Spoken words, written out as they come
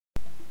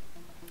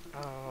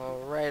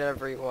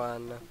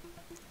everyone?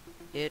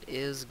 It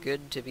is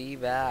good to be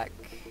back.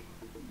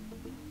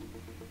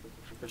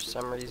 For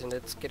some reason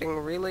it's getting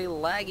really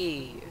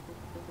laggy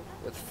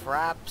with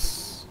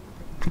fraps.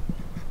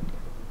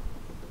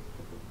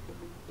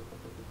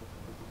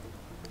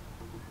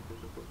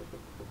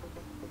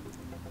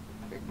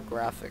 Big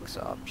graphics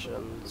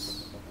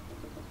options.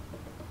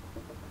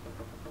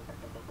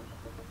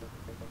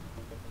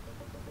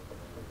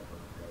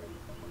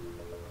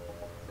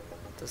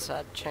 Does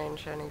that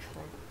change anything?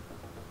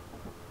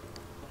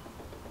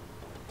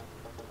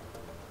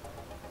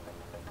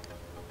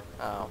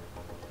 Oh.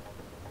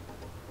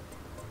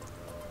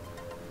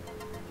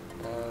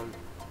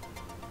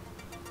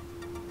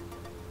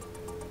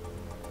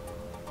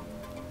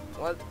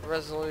 What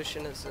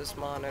resolution is this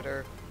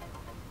monitor?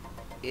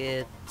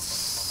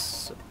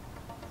 It's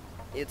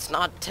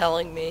not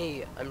telling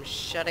me. I'm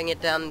shutting it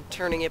down and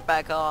turning it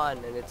back on,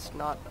 and it's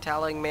not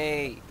telling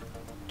me.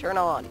 Turn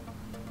on.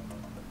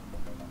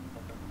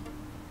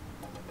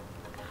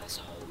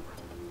 Asshole.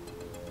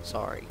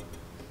 Sorry.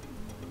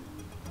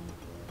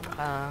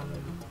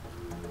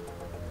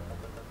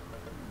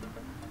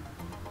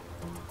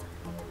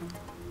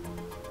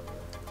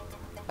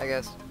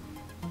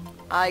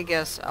 I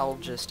guess I'll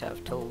just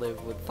have to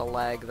live with the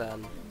lag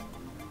then.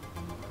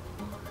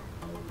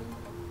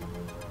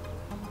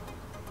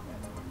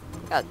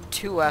 Got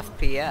 2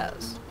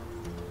 FPS.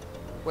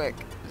 Quick,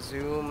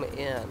 zoom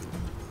in.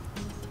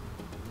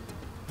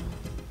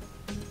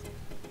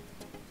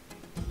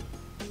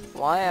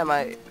 Why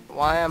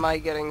am I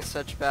getting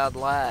such bad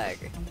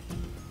lag?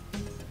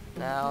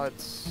 Now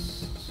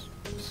it's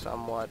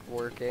somewhat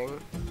working.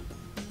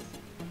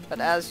 But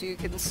as you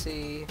can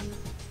see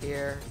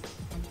here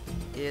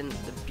in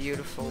the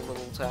beautiful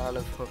little town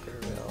of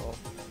Hookerville,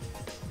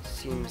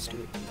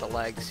 the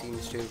lag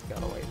seems to have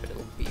gone away, but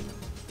it'll be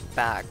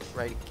back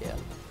right again.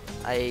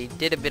 I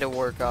did a bit of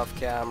work off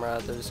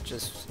camera.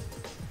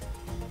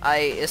 I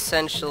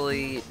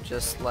essentially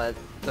just let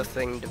the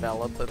thing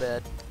develop a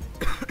bit.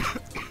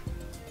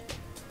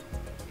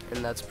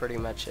 And that's pretty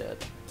much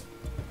it.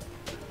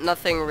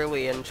 Nothing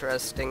really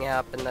interesting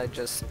happened. I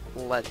just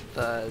let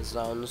the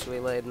zones we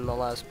laid in the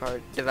last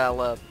part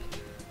develop.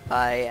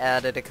 I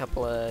added a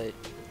couple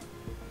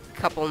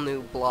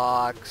new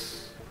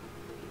blocks,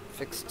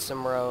 fixed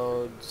some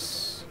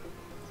roads,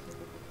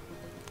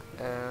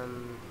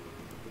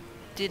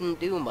 didn't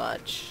do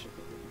much,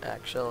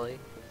 actually.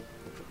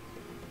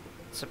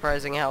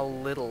 Surprising how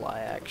little I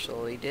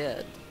actually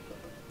did.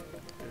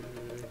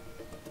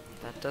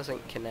 That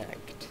doesn't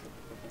connect.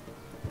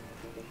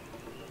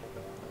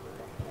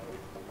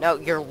 No,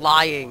 you're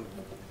lying,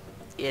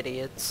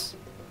 idiots.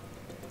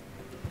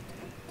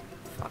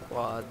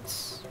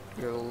 Fuckwads.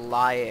 You're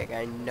lying,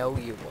 I know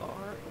you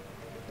are.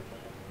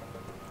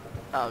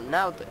 Oh,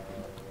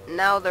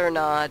 now they're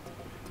not.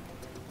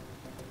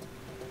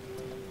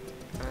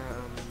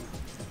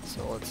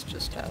 So let's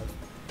just have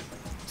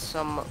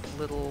some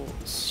little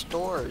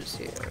stores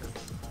here.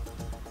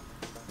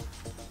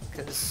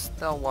 Because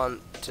they'll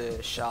want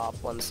to shop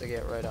once they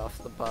get right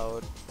off the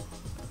boat.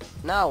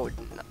 No,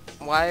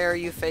 why are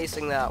you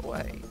facing that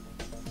way?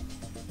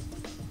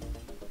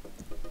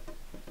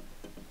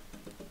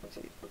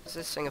 Is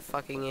this thing a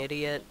fucking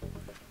idiot?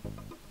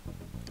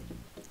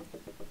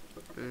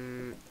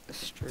 The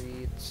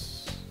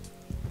streets.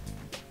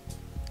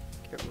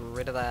 Get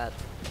rid of that.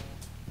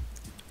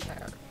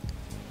 There.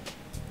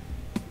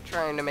 I'm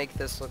trying to make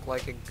this look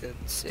like a good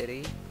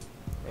city.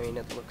 I mean,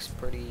 it looks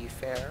pretty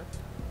fair,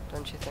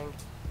 don't you think?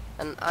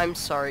 And I'm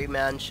sorry,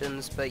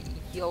 mansions, but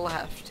you'll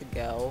have to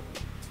go.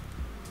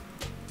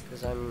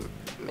 Because I'm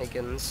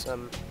making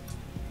some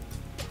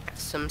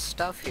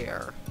stuff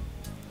here.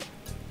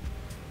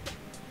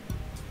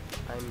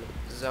 I'm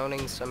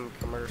zoning some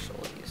commercial,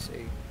 you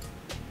see.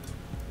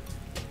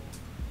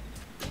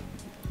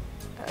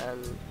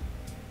 And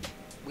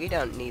we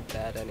don't need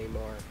that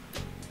anymore.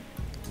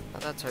 Oh,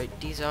 that's right,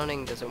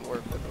 dezoning doesn't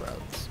work with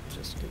roads.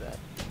 Just do that.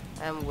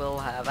 And we'll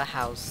have a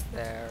house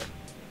there.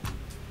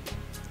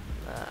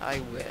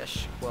 I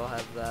wish we'll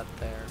have that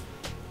there.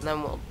 And then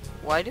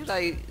why did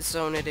I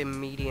zone it in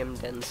medium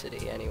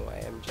density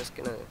anyway? I'm just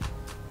gonna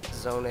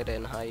zone it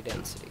in high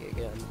density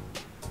again.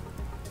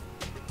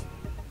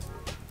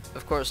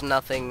 Of course,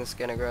 nothing's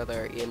gonna grow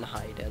there in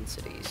high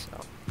density, so.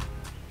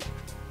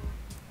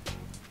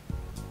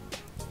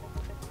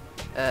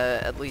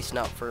 At least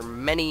not for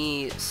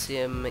many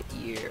sim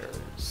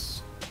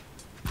years.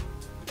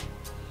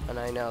 And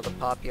I know the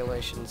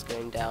population's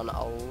going down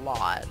a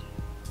lot.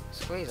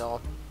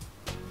 Squeezle.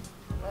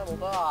 Little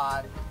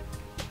dog.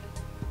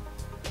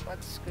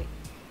 What's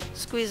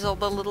Squeezle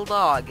the little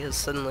dog has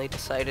suddenly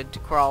decided to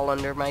crawl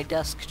under my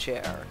desk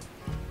chair.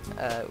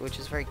 Which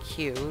is very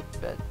cute,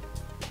 but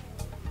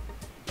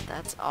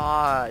that's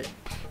odd.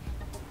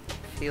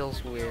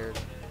 Feels weird.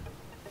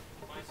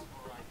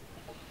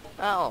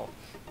 Oh.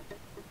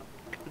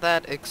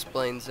 That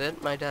explains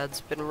it. My dad's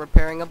been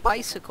repairing a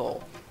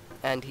bicycle,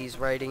 and he's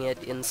riding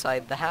it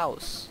inside the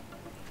house.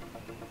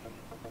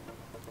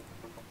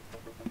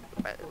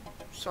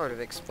 Sort of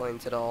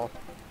explains it all.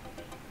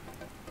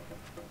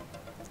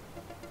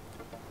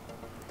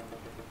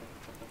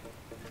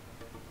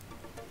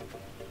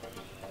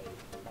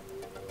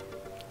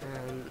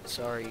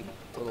 Sorry,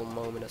 little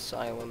moment of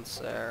silence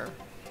there.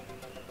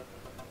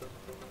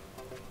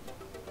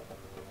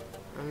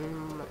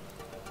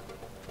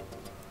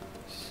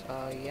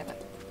 So yeah,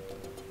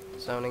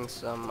 zoning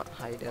some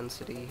high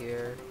density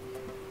here.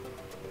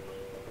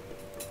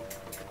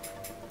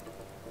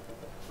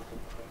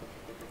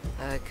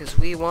 Because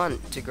we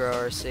want to grow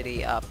our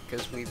city up,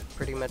 because we've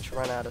pretty much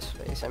run out of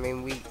space. I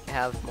mean, we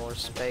have more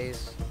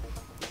space,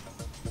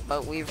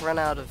 but we've run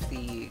out of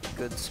the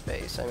good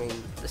space. I mean,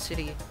 the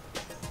city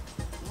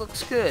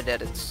looks good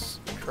at its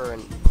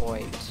current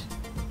point.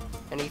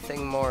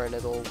 Anything more and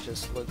it'll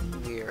just look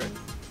weird.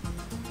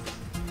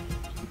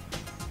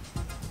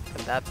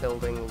 And that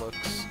building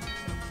looks...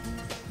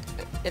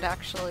 It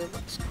actually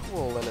looks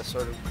cool in a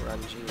sort of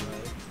grungy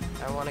way.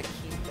 I want to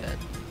keep it.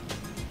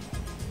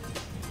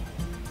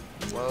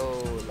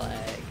 Whoa,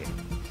 lag.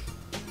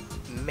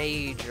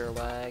 Major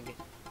lag.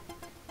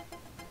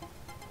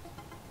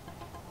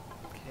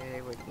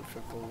 Okay, waiting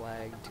for the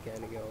lag to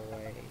kind of go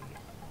away.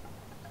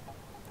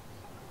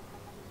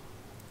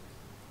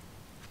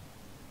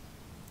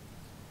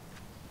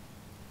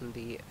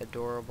 The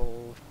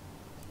adorable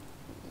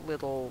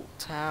little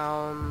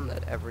town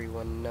that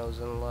everyone knows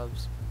and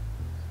loves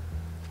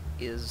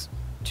is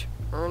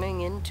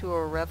turning into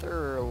a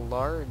rather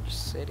large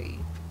city.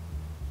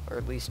 Or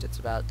at least it's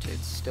about to.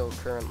 It's still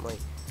currently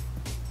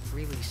a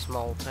really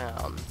small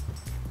town.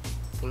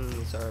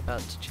 Things are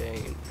about to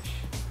change.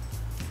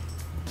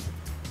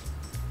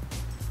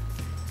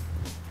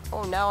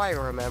 Oh, now I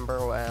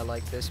remember why I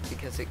like this,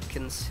 because it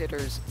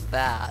considers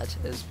that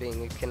as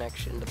being a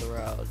connection to the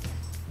road.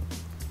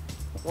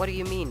 What do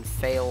you mean,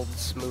 failed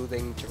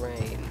smoothing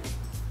terrain?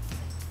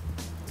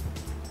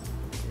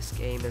 This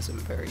game isn't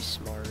very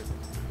smart.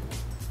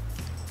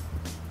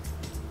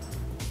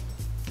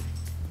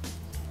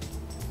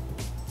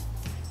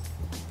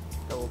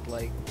 Build,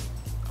 like,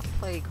 a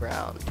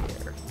playground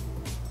here.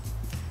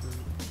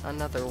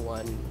 Another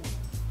one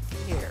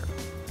here.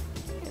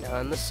 You know,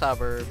 in the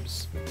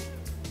suburbs.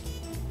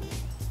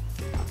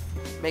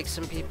 Make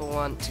some people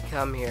want to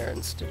come here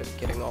instead of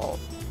getting all...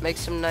 Make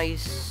some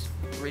nice...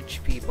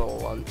 rich people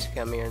want to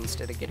come here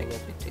instead of getting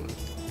everything.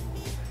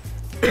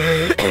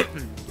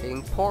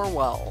 Being poor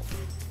wealth.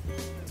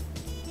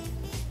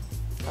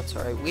 That's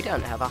alright, we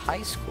don't have a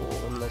high school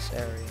in this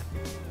area.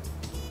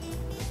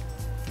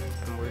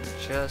 And we're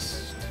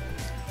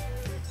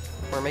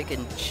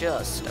making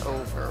just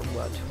over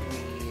what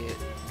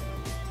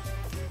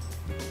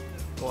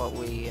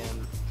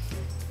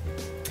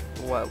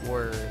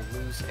we're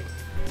losing.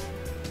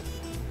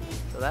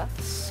 So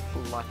that's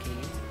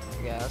lucky,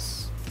 I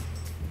guess.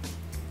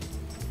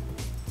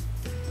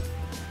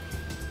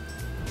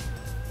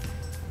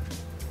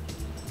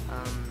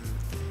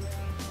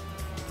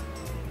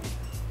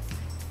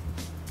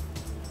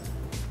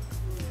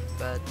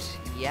 But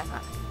yeah,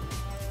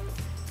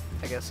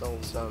 I guess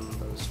I'll zone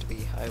those to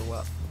be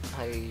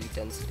high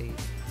density.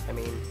 I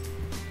mean,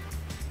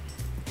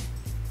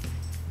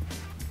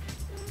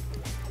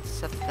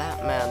 except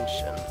that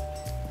mansion,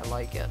 I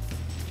like it.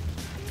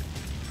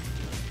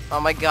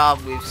 Oh my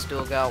god, we've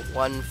still got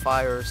one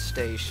fire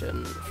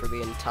station for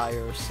the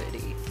entire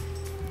city.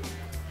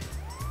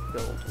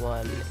 Build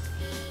one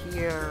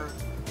here,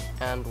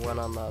 and one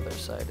on the other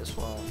side as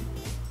well.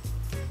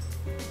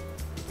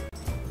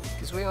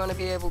 Because we want to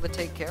be able to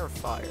take care of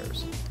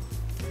fires.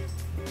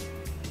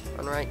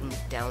 One right in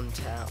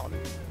downtown.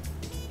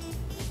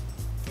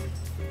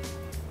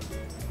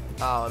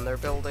 Oh, and they're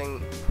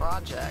building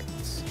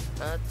projects.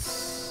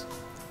 That's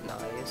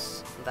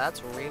nice.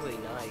 That's really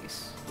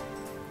nice.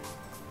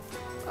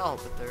 Oh,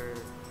 but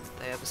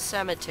they have a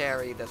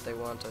cemetery that they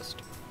want us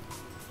to...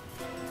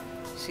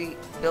 See,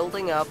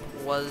 building up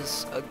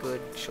was a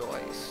good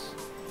choice.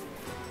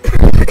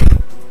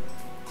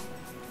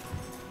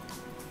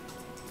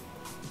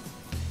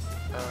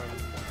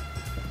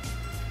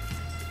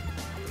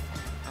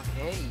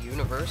 Okay,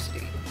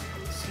 university.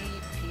 See,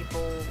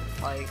 people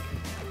like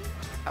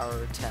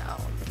our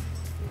town.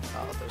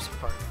 Oh, there's a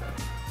park there.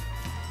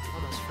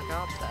 Almost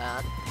forgot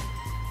that.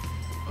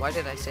 Why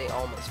did I say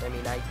almost? I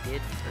mean, I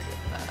did forget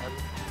that.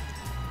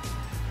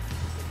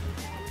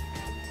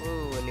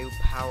 Ooh, a new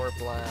power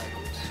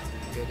plant.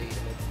 Goody. A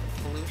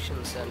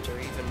pollution center,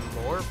 even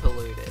more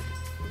polluted.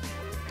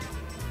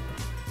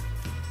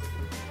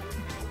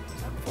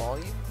 Is that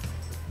volume?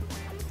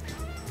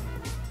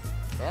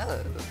 Yeah,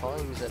 the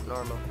volume's at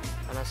normal.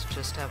 I must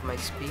just have my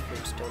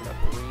speakers turned up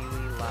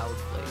really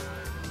loudly.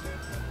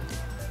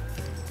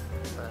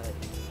 But,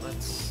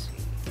 let's see.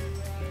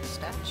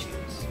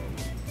 Statues.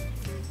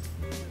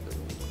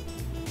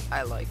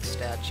 I like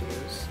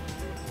statues.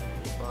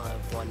 We'll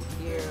have one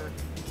here,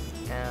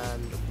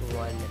 and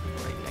one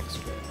right next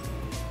to it.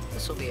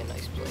 This will be a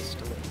nice place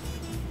to live.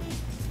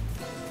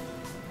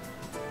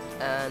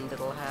 And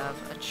it'll have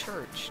a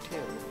church,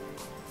 too.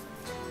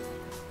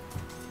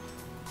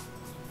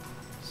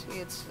 See,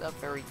 it's a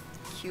very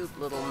cute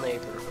little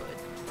neighborhood.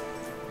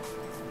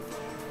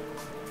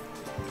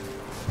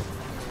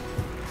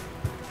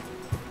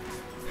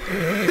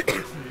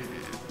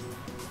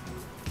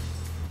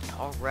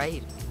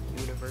 Alright,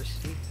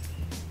 university.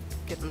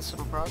 getting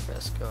some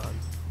progress going.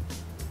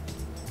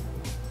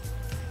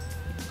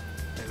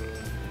 I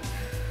mean,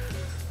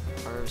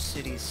 our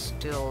city's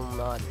still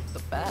not the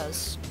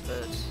best,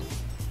 but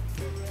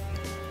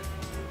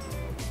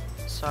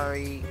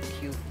sorry,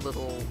 cute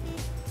little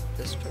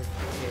district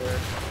here.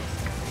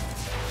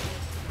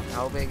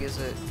 How big is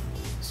it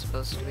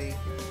supposed to be?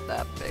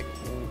 That big.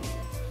 Ooh.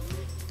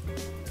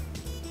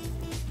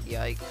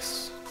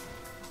 Yikes.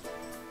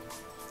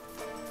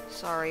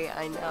 Sorry,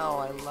 I know,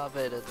 I love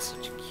it. It's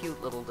such a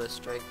cute little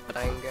district, but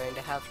I'm going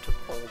to have to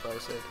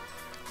bulldoze it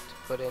to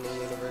put in a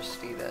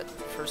university that,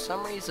 for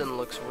some reason,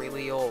 looks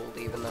really old,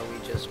 even though we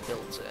just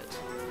built it.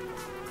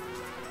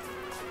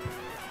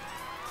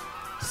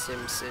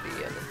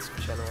 Simcity and its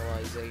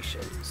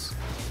generalizations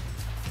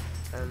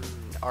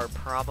are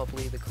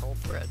probably the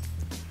culprit.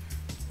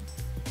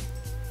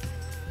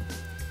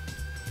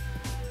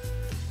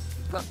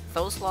 Look,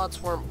 those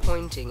lots weren't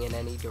pointing in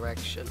any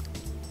direction.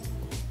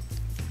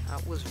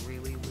 That was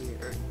really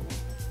weird.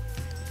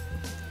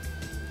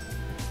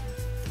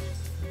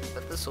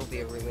 But this will be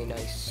a really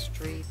nice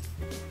street.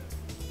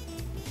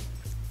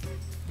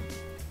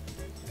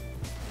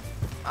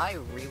 I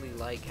really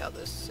like how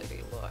this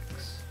city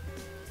looks.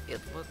 It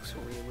looks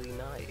really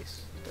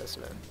nice,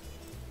 doesn't it?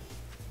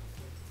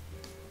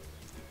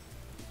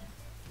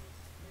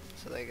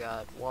 So they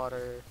got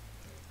water.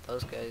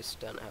 Those guys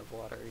don't have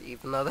water,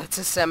 even though that's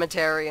a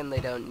cemetery and they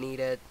don't need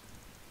it.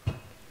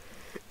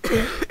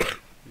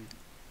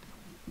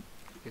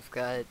 We've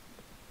got,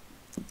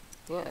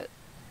 yeah,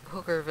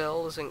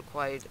 Hookerville isn't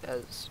quite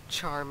as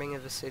charming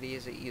of a city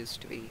as it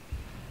used to be.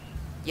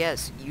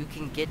 Yes, you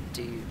can get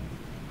to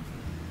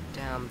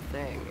damn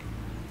thing.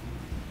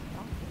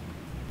 Oh,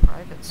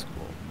 private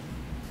school.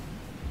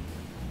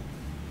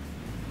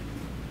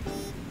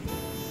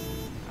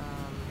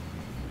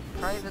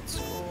 Private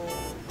school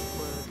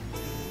would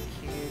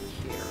be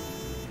here.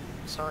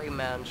 Sorry,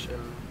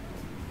 mansion.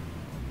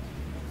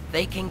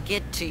 They can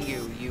get to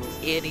you, you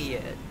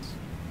idiot.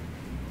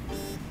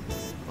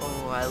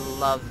 Oh, I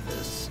love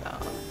this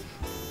sound.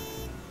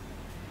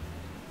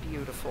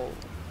 Beautiful.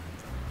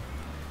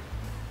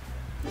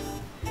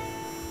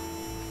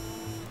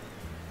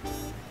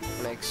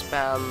 Gonna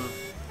expand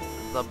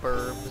the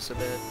burbs a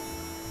bit,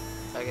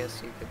 I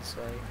guess you could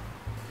say.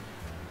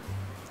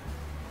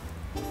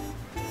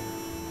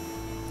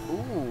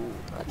 Ooh,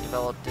 that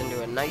developed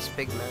into a nice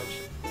big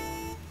mansion.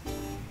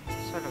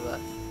 Sort of a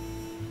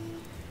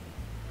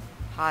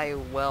high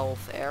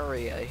wealth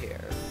area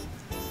here.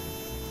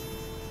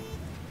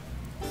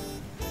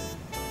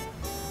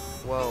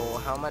 Whoa,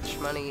 how much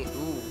money?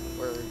 Ooh,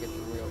 we're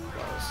getting real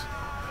close.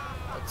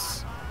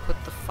 Let's put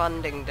the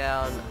funding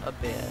down a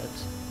bit.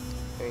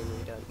 I mean,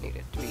 we don't need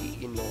it to be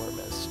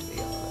enormous, to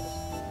be honest.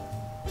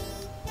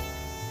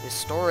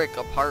 Historic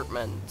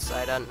apartments,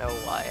 I don't know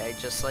why. I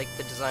just like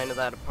the design of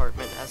that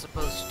apartment as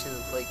opposed to,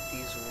 like,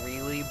 these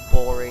really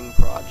boring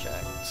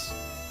projects.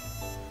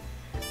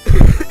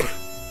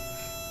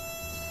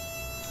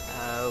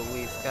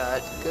 We've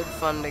got good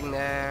funding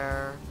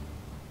there.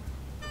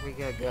 What we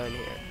got going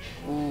here?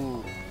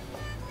 Ooh.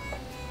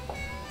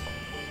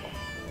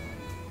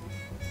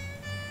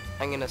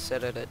 I'm gonna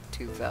set it at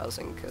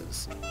 2,000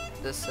 because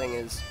this thing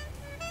is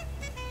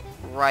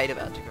right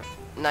about to go.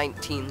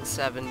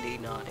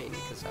 1979,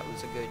 because that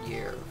was a good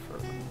year for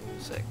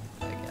music,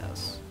 I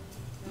guess.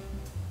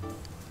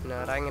 You know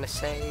what, I'm gonna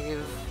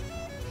save.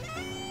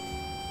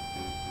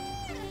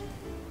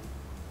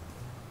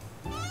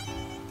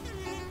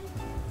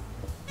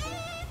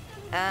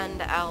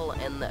 And I'll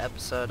end the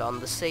episode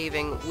on the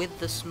saving with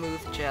the smooth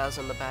jazz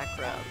in the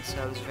background.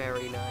 Sounds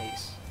very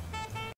nice.